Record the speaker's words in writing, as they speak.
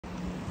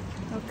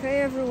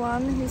Okay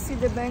everyone, you see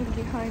the bank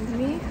behind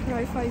me,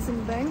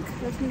 Raiffeisen Bank.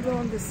 Let me go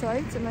on the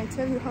site and I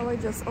tell you how I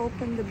just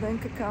opened the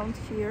bank account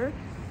here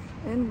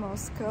in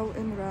Moscow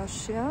in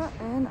Russia,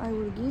 and I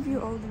will give you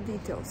all the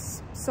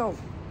details. So,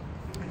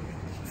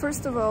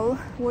 first of all,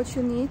 what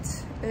you need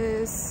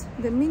is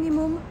the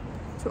minimum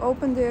to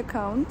open the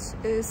account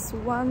is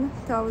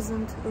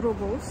 1,000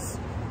 rubles.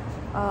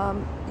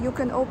 You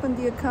can open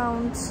the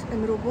account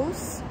in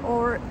rubles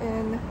or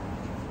in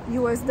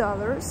US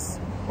dollars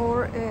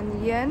or in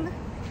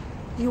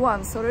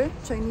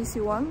Chinese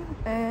yuan,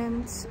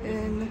 and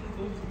in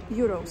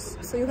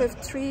euros. So you have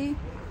three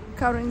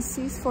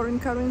currencies, foreign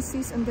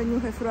currencies, and then you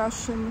have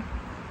Russian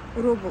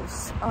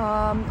rubles.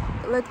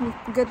 Let me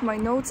get my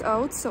notes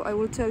out so I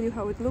will tell you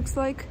how it looks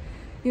like.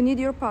 You need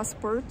your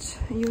passport,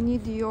 you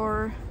need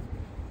your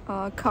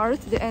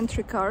card, the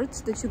entry card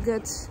that you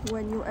get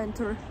when you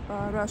enter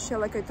Russia.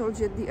 Like I told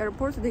you at the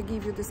airport, they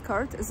give you this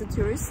card as a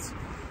tourist.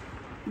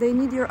 They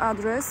need your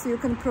address, you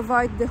can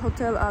provide the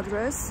hotel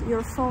address,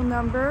 your phone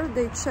number,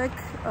 they check,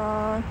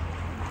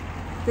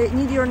 they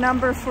need your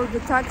number for the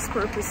tax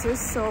purposes,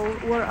 so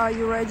where are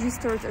you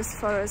registered as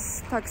far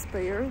as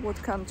taxpayer, what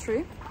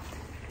country.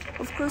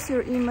 Of course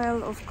your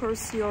email, of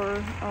course your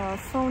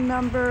phone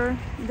number,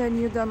 then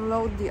you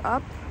download the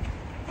app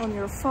on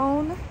your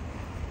phone.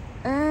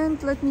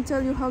 And let me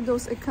tell you how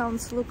those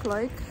accounts look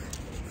like.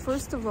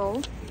 First of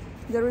all,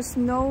 there is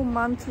no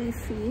monthly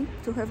fee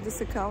to have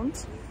this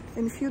account.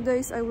 In a few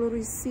days I will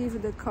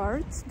receive the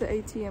card, the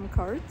ATM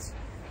card.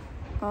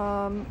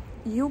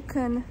 You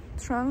can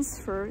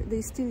transfer,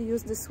 they still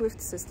use the SWIFT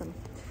system.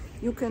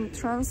 You can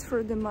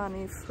transfer the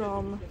money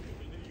from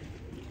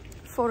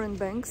foreign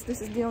banks.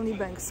 This is the only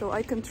bank, so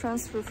I can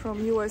transfer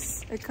from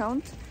US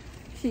account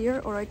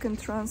here, or I can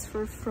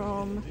transfer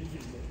from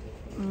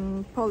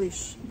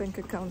Polish bank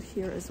account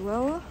here as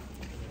well.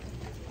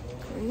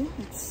 Okay,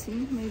 let's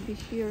see, maybe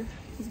here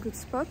is a good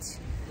spot.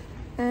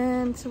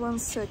 And 1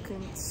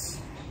 second.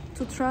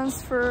 To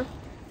transfer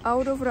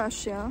out of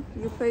Russia,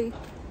 you pay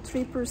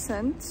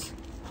 3%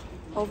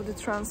 of the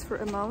transfer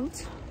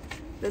amount.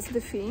 That's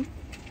the fee.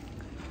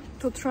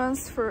 To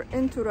transfer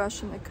into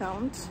Russian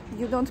account,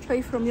 you don't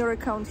pay from your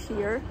account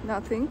here,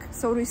 nothing.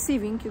 So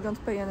receiving, you don't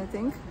pay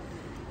anything.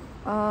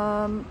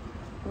 1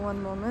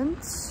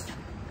 moment.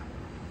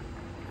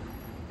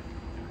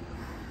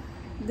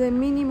 The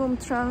minimum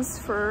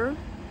transfer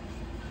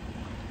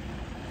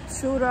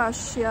to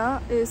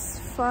Russia is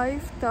 500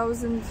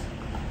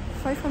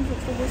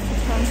 rubles to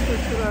transfer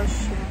to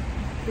Russia.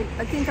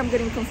 I think I'm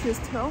getting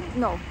confused.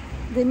 No,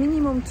 the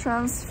minimum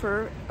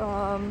transfer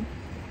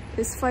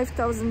is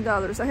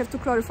 $5,000. I have to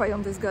clarify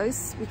on this,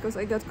 guys, because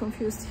I got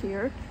confused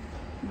here.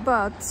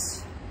 But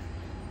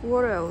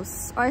what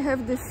else? I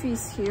have the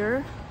fees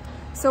here.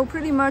 So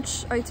pretty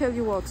much, I tell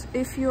you what,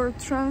 if you're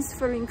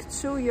transferring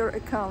to your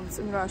accounts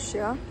in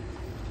Russia,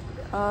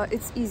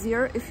 it's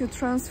easier. If you're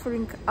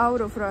transferring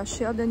out of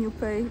Russia, then you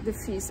pay the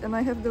fees, and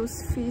I have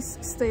those fees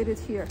stated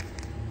here.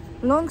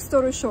 Long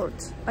story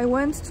short, I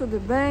went to the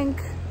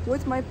bank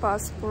with my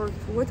passport,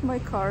 with my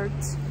card,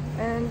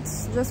 and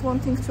just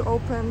wanting to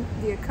open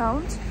the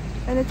account,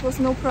 and it was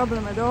no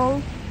problem at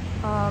all.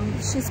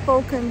 She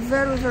spoken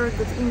very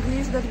good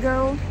English, that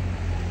girl,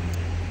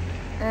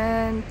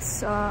 and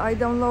I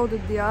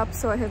downloaded the app,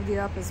 so I have the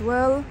app as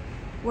well.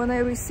 When I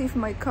receive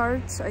my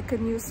card, I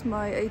can use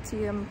my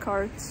ATM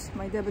card,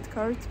 my debit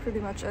card, pretty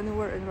much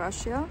anywhere in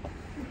Russia.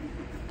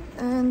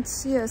 And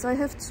yes, I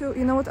have to,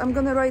 you know what, I'm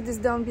gonna write this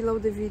down below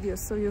the video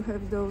so you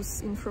have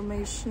those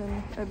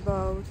information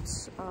about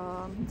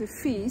the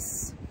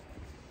fees,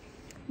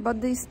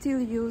 but they still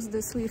use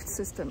the SWIFT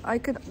system.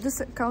 This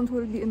account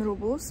will be in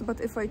rubles,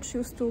 but if I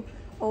choose to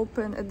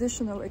open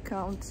additional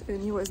account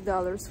in US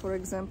dollars, for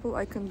example,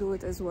 I can do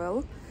it as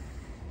well.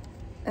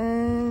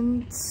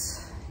 And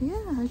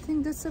yeah, I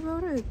think that's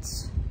about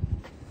it.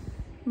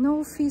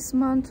 No fees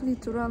monthly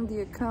to run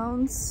the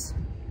accounts.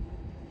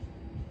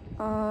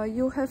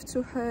 You have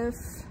to have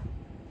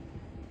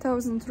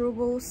 1,000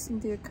 rubles in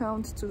the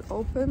account to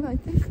open. I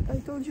think I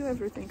told you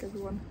everything,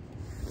 everyone.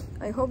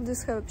 I hope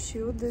this helps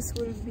you. This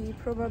will be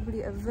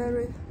probably a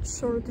very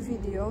short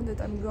video that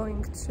I'm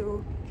going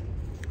to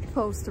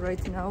post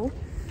right now,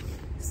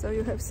 so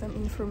you have some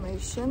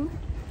information.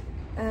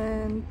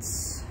 And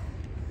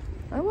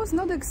I was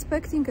not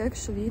expecting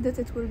actually that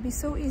it will be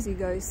so easy,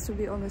 guys, to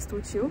be honest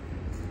with you.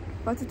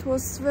 But it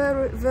was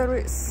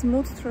very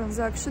smooth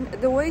transaction.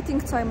 The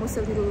waiting time was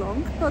a little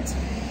long, but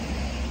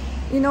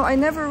you know, I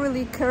never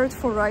really cared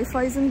for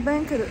Raiffeisen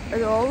Bank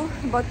at all,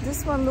 but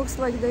this one looks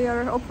like they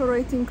are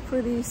operating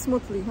pretty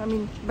smoothly. I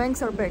mean,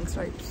 banks are banks,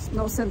 right?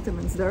 No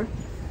sentiments there.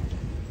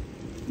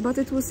 But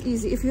it was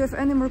easy. If you have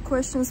any more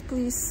questions,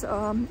 please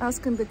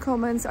ask in the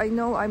comments. I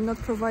know I'm not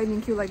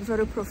providing you like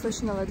very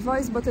professional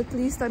advice, but at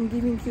least I'm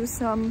giving you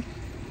some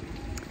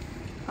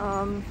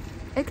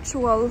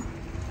actual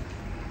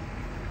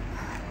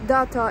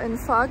data and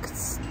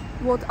facts,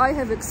 what I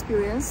have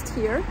experienced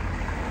here.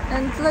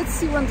 And let's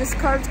see when this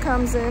card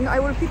comes in. I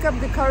will pick up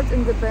the card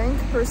in the bank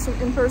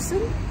in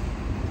person,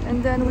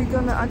 and then we're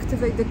gonna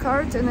activate the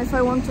card. And if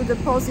I want to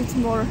deposit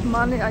more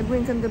money, I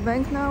bring in the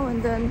bank now,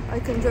 and then I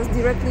can just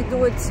directly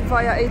do it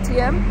via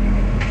ATM.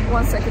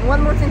 One second,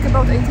 one more thing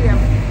about ATM.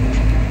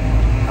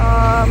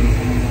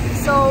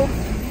 So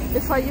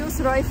if I use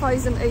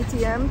Raiffeisen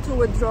ATM to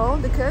withdraw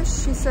the cash,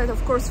 she said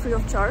of course free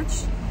of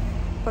charge,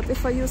 but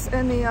if I use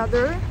any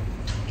other,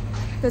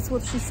 that's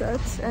what she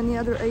said, any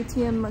other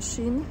ATM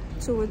machine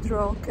to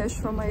withdraw cash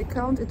from my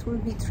account, it will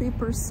be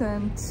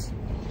 3%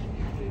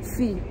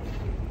 fee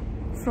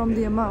from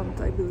the amount,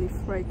 I believe,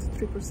 right?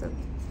 3%.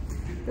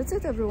 That's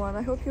it, everyone.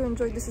 I hope you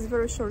enjoyed. This is a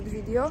very short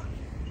video,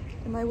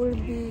 and I will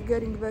be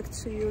getting back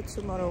to you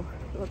tomorrow.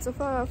 Lots of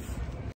love.